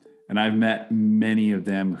And I've met many of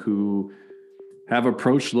them who have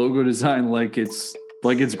approached logo design like it's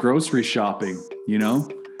grocery shopping, you know?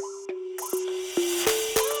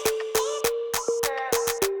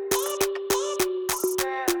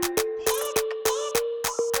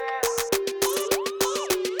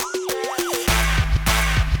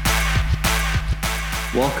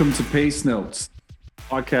 Welcome to Pace Notes,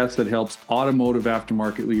 a podcast that helps automotive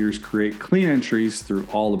aftermarket leaders create clean entries through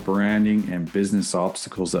all the branding and business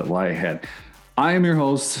obstacles that lie ahead. I am your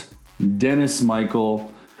host, Dennis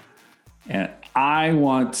Michael, and I'm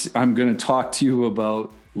going to talk to you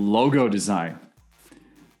about logo design.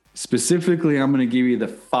 Specifically, I'm going to give you the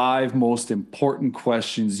 5 most important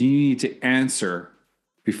questions you need to answer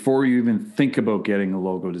before you even think about getting a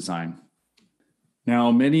logo design.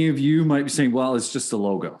 Now, many of you might be saying, well, it's just a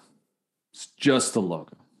logo. It's just a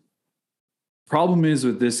logo. Problem is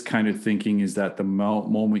with this kind of thinking is that the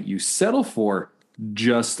moment you settle for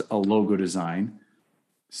just a logo design,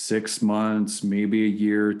 6 months, maybe a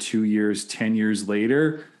year, 2 years, 10 years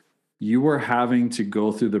later, you are having to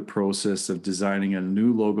go through the process of designing a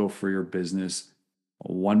new logo for your business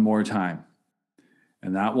one more time.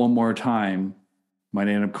 And that one more time might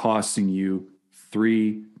end up costing you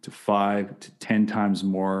 3 to 5 to 10 times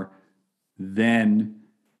more than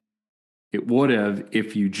it would have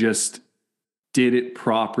if you just did it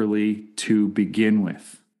properly to begin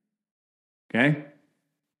with. Okay?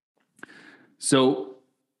 So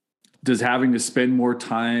does having to spend more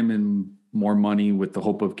time and more money with the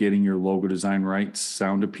hope of getting your logo design right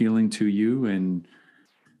sound appealing to you? And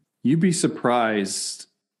you'd be surprised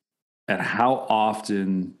at how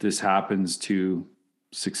often this happens to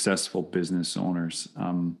successful business owners.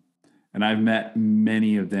 And I've met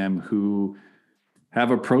many of them who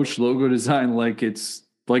have approached logo design like it's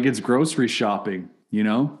grocery shopping, you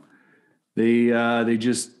know? They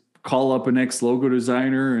just call up an ex-logo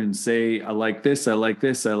designer and say, I like this, I like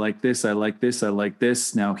this, I like this, I like this, I like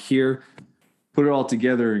this. Now here, put it all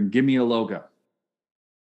together and give me a logo.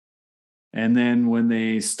 And then when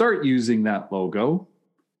they start using that logo,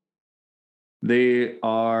 they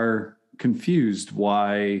are confused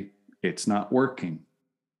why it's not working.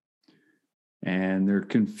 And they're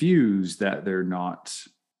confused that they're not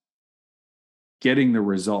getting the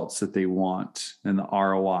results that they want and the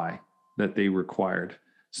ROI that they required.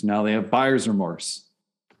 So now they have buyer's remorse.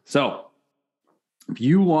 So if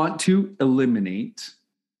you want to eliminate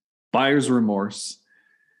buyer's remorse,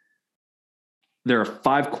 there are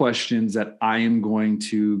 5 questions that I am going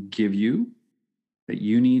to give you that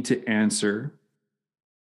you need to answer,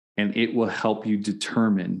 and it will help you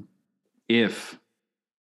determine if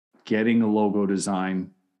getting a logo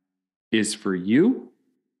design is for you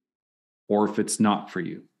or if it's not for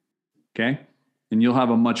you. Okay? And you'll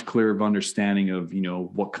have a much clearer understanding of,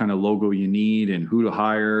 what kind of logo you need and who to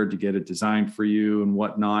hire to get it designed for you and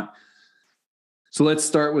whatnot. So let's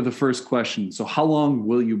start with the first question. So how long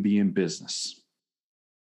will you be in business?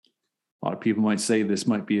 A lot of people might say this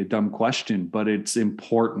might be a dumb question, but it's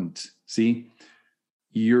important. See?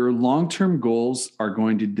 Your long-term goals are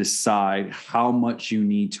going to decide how much you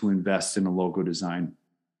need to invest in a logo design.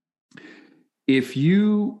 If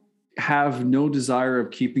you have no desire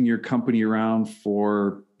of keeping your company around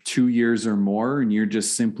for 2 years or more, and you're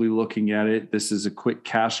just simply looking at it, this is a quick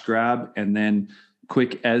cash grab and then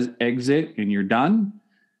quick exit and you're done,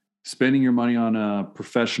 spending your money on a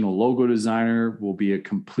professional logo designer will be a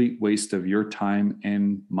complete waste of your time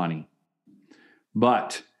and money.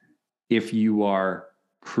 But if you are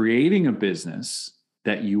creating a business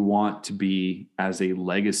that you want to be as a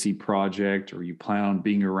legacy project, or you plan on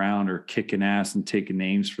being around or kicking ass and taking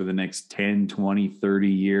names for the next 10, 20, 30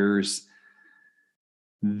 years,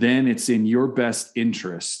 then it's in your best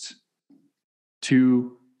interest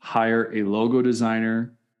to hire a logo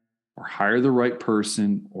designer or hire the right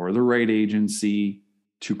person or the right agency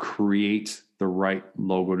to create the right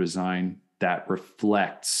logo design that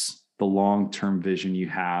reflects the long-term vision you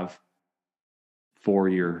have for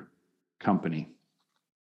your company.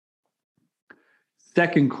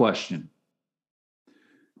 Second question,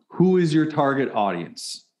 who is your target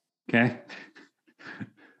audience? Okay.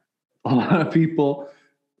 A lot of people,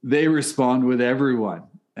 they respond with everyone.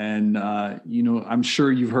 And, I'm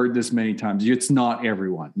sure you've heard this many times. It's not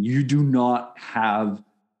everyone. You do not have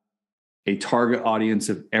a target audience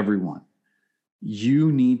of everyone.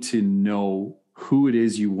 You need to know who it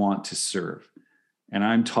is you want to serve. And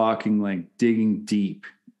I'm talking like digging deep,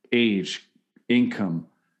 age, income,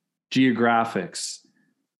 geographics,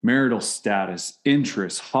 marital status,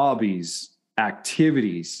 interests, hobbies,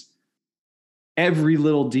 activities, every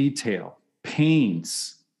little detail,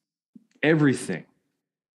 pains, everything.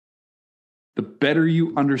 The better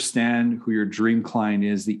you understand who your dream client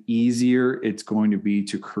is, the easier it's going to be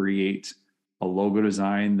to create a logo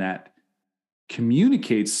design that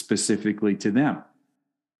communicates specifically to them,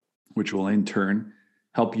 which will in turn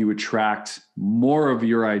help you attract more of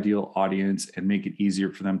your ideal audience and make it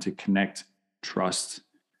easier for them to connect, trust,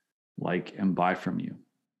 like, and buy from you.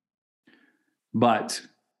 But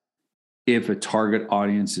if a target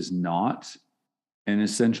audience is not an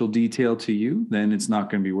essential detail to you, then it's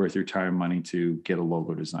not going to be worth your time and money to get a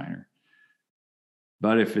logo designer.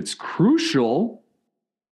 But if it's crucial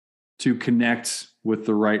to connect with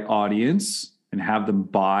the right audience and have them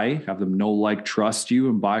buy, have them know, like, trust you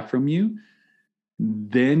and buy from you,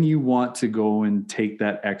 then you want to go and take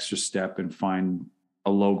that extra step and find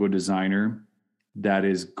a logo designer that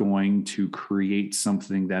is going to create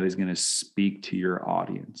something that is going to speak to your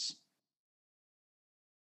audience.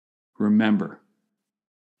 Remember,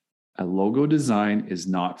 a logo design is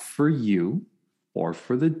not for you or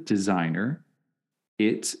for the designer.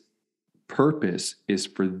 Its purpose is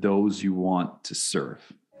for those you want to serve.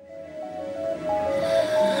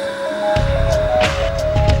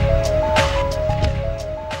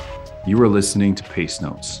 You are listening to Pace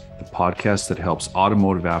Notes, the podcast that helps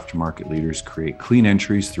automotive aftermarket leaders create clean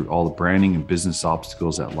entries through all the branding and business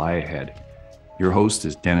obstacles that lie ahead. Your host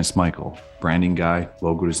is Dennis Michael, branding guy,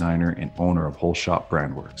 logo designer, and owner of Whole Shop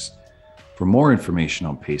Brandworks. For more information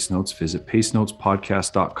on Pace Notes, visit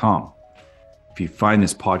pacenotespodcast.com. If you find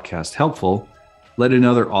this podcast helpful, let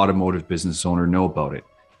another automotive business owner know about it.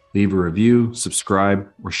 Leave a review,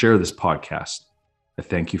 subscribe, or share this podcast. I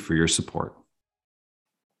thank you for your support.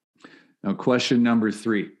 Now, question number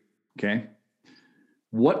 3, okay?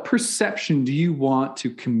 What perception do you want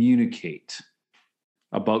to communicate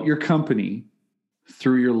about your company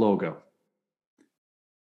through your logo?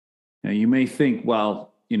 Now, you may think, well,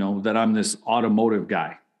 that I'm this automotive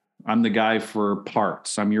guy. I'm the guy for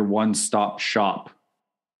parts. I'm your one-stop shop.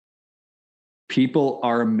 People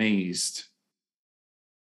are amazed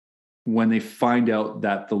when they find out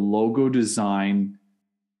that the logo design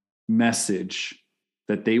message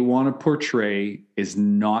that they want to portray is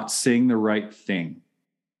not saying the right thing.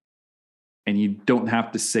 And you don't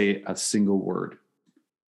have to say a single word.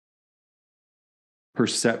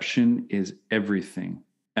 Perception is everything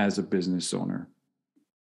as a business owner.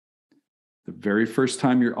 The very first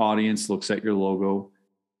time your audience looks at your logo,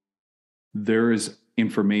 there is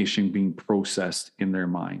information being processed in their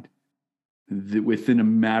mind. Within a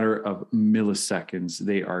matter of milliseconds,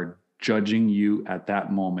 they are judging you at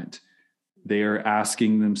that moment. They are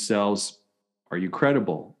asking themselves, are you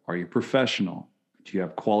credible? Are you professional? Do you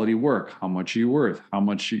have quality work? How much are you worth? How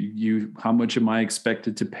much am I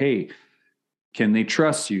expected to pay? Can they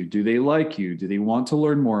trust you? Do they like you? Do they want to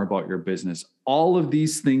learn more about your business? All of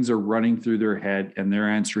these things are running through their head and they're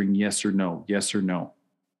answering yes or no, yes or no.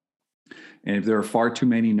 And if there are far too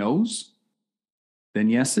many no's than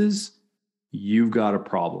yeses, you've got a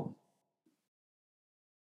problem.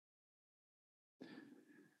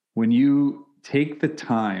 When you take the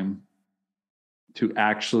time to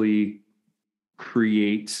actually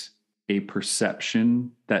create a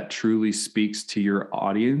perception that truly speaks to your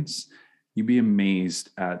audience, you'd be amazed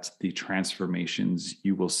at the transformations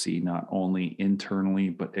you will see, not only internally,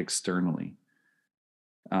 but externally.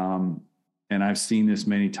 And I've seen this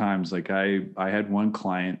many times. Like I had one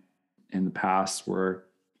client in the past where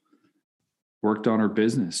worked on her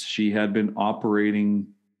business. She had been operating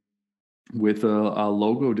with a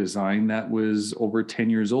logo design that was over 10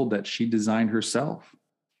 years old that she designed herself.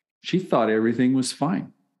 She thought everything was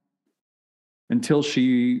fine. Until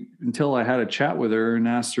I had a chat with her and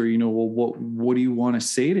asked her, well, what do you want to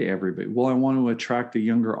say to everybody? Well, I want to attract a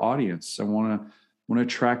younger audience. I want to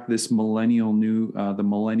attract this the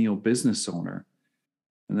millennial business owner.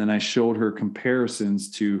 And then I showed her comparisons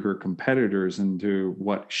to her competitors and to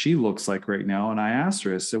what she looks like right now. And I asked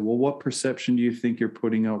her, I said, well, what perception do you think you're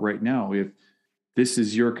putting out right now? If this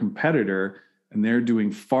is your competitor and they're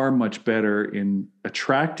doing far much better in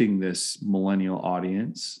attracting this millennial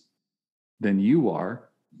audience than you are,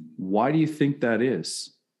 why do you think that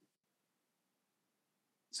is?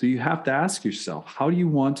 So you have to ask yourself, how do you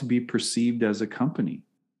want to be perceived as a company?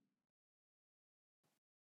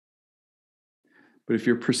 But if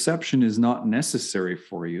your perception is not necessary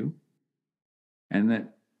for you and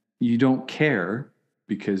that you don't care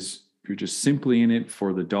because you're just simply in it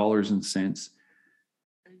for the dollars and cents,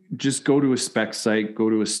 just go to a spec site, go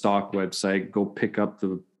to a stock website, go pick up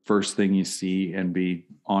the first thing you see and be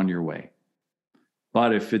on your way.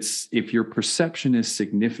 But if your perception is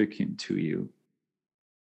significant to you,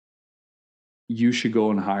 you should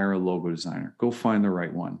go and hire a logo designer. Go find the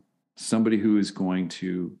right one. Somebody who is going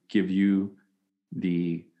to give you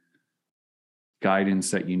the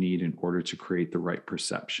guidance that you need in order to create the right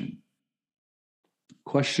perception.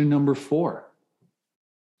 Question number 4.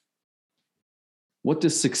 What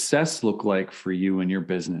does success look like for you in your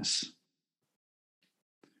business?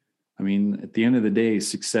 I mean, at the end of the day,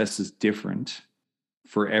 success is different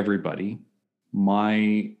for everybody.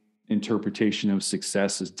 My interpretation of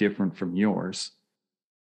success is different from yours.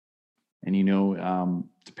 And,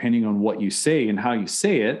 depending on what you say and how you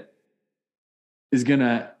say it is going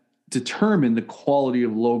to determine the quality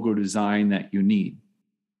of logo design that you need.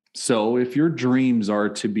 So if your dreams are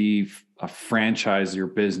to be a franchise your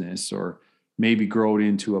business, or maybe grow it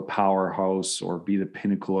into a powerhouse or be the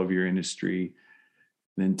pinnacle of your industry,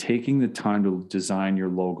 then taking the time to design your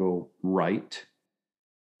logo right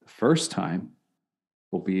the first time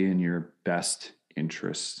will be in your best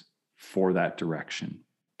interest for that direction.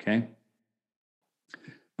 Okay.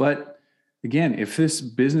 But again, if this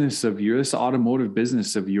automotive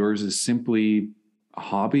business of yours is simply a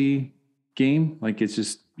hobby game, like it's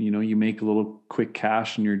just, you make a little quick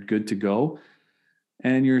cash and you're good to go,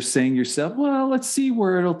 and you're saying to yourself, well, let's see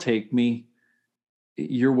where it'll take me,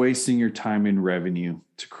 you're wasting your time in revenue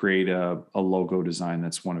to create a logo design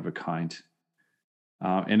that's one of a kind.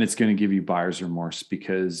 And it's going to give you buyer's remorse,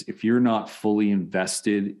 because if you're not fully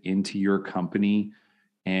invested into your company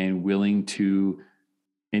and willing to,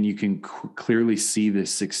 and you can clearly see the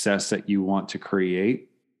success that you want to create,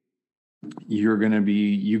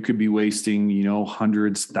 you could be wasting,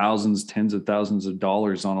 hundreds, thousands, tens of thousands of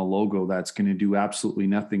dollars on a logo that's going to do absolutely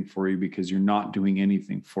nothing for you, because you're not doing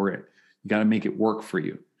anything for it. You got to make it work for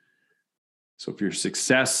you. So if your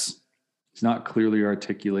success is not clearly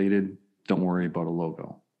articulated, don't worry about a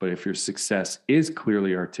logo. But if your success is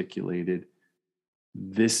clearly articulated,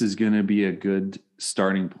 this is going to be a good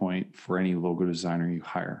starting point for any logo designer you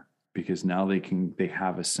hire, because now they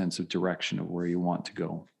have a sense of direction of where you want to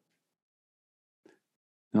go.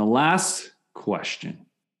 Now, the last question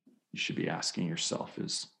you should be asking yourself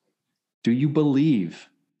is, do you believe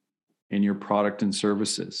in your product and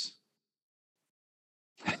services?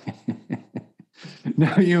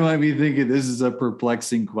 Now, you might be thinking this is a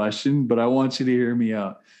perplexing question, but I want you to hear me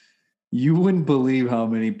out. You wouldn't believe how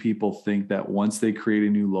many people think that once they create a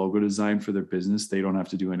new logo design for their business, they don't have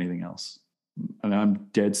to do anything else. And I'm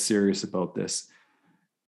dead serious about this.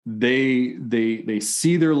 They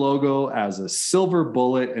see their logo as a silver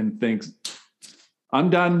bullet and think, I'm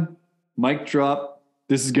done, mic drop.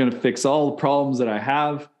 This is going to fix all the problems that I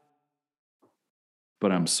have.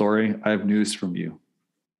 But I'm sorry, I have news from you.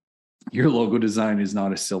 Your logo design is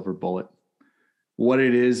not a silver bullet. What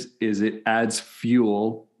it is it adds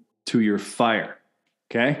fuel to your fire.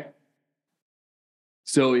 Okay?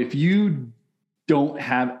 So if you don't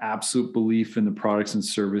have absolute belief in the products and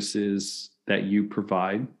services that you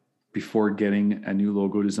provide before getting a new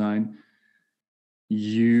logo design,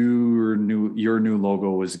 your new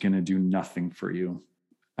logo is going to do nothing for you.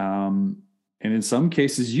 And in some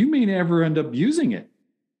cases, you may never end up using it.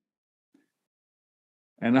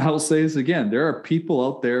 And I'll say this again, there are people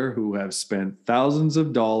out there who have spent thousands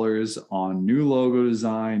of dollars on new logo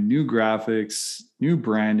design, new graphics, new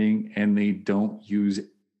branding, and they don't use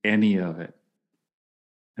any of it.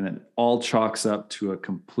 And it all chalks up to a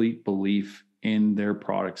complete belief in their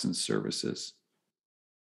products and services.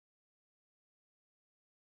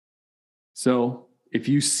 So if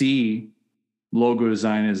you see logo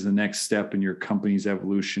design as the next step in your company's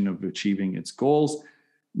evolution of achieving its goals,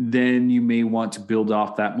 then you may want to build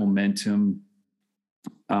off that momentum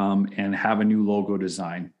and have a new logo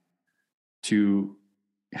design to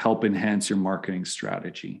help enhance your marketing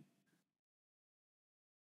strategy.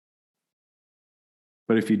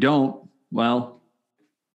 But if you don't, well,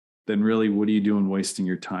 then really, what are you doing wasting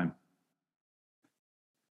your time?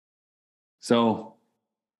 So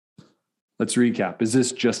let's recap. Is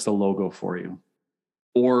this just a logo for you?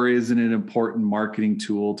 Or is it an important marketing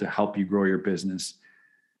tool to help you grow your business?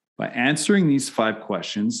 By answering these 5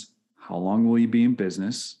 questions, how long will you be in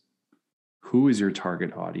business? Who is your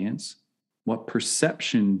target audience? What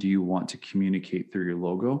perception do you want to communicate through your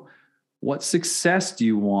logo? What success do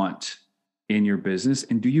you want in your business?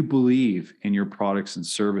 And do you believe in your products and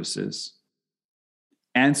services?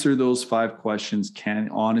 Answer those 5 questions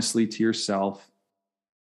honestly to yourself.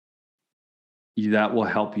 That will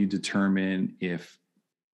help you determine if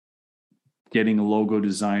getting a logo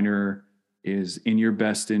designer is in your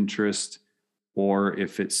best interest, or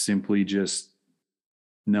if it's simply just,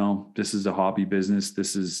 no, this is a hobby business.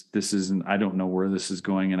 This isn't, I don't know where this is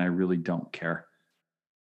going and I really don't care.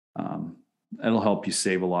 It'll help you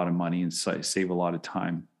save a lot of money and save a lot of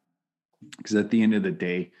time. Because at the end of the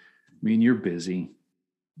day, I mean, you're busy.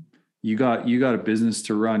 You got a business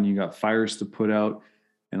to run, you got fires to put out,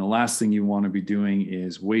 and the last thing you want to be doing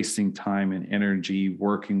is wasting time and energy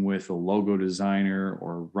working with a logo designer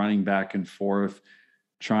or running back and forth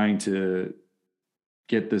trying to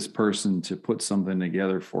get this person to put something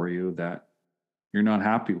together for you that you're not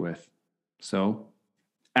happy with. So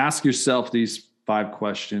ask yourself these 5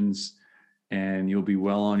 questions and you'll be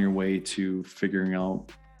well on your way to figuring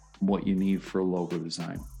out what you need for a logo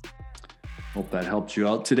design. Hope that helped you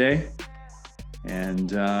out today.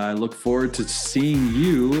 And I look forward to seeing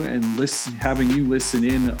you and having you listen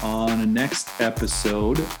in on the next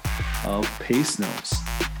episode of Pace Notes.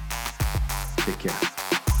 Take care.